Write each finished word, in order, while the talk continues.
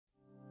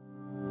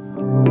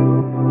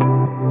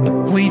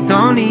We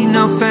don't need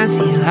no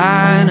fancy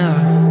liner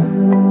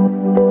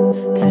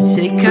to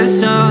take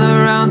us all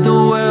around the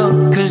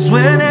world. 'Cause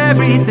when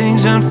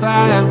everything's on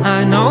fire,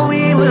 I know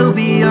we will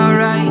be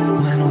alright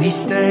when we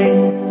stay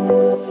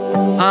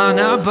on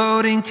a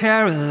boat in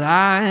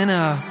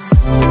Carolina.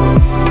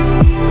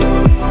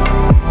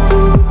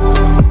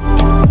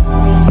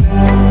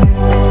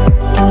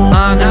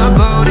 On a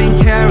boat in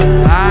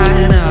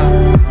Carolina.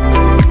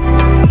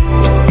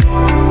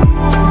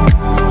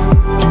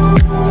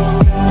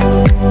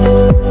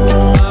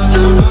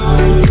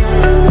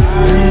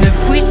 And if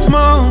we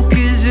smoke,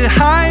 is it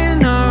high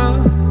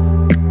enough?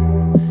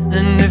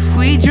 And if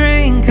we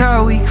drink,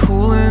 are we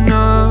cool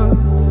enough?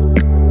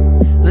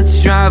 Let's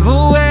drive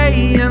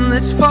away and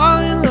let's fall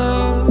in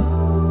love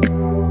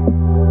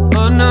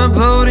on a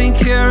boat in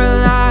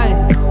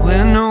Carolina,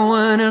 where no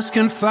one else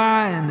can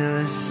find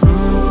us.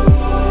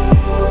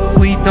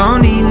 We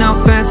don't need no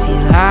fancy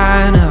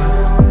liner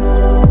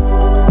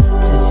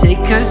to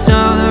take us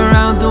all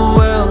around the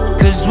world.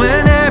 'Cause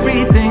when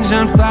everything's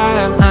on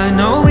fire, I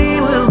know we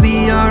will be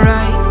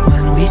alright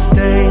when we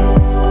stay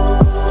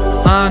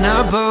on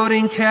a boat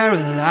in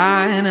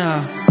Carolina.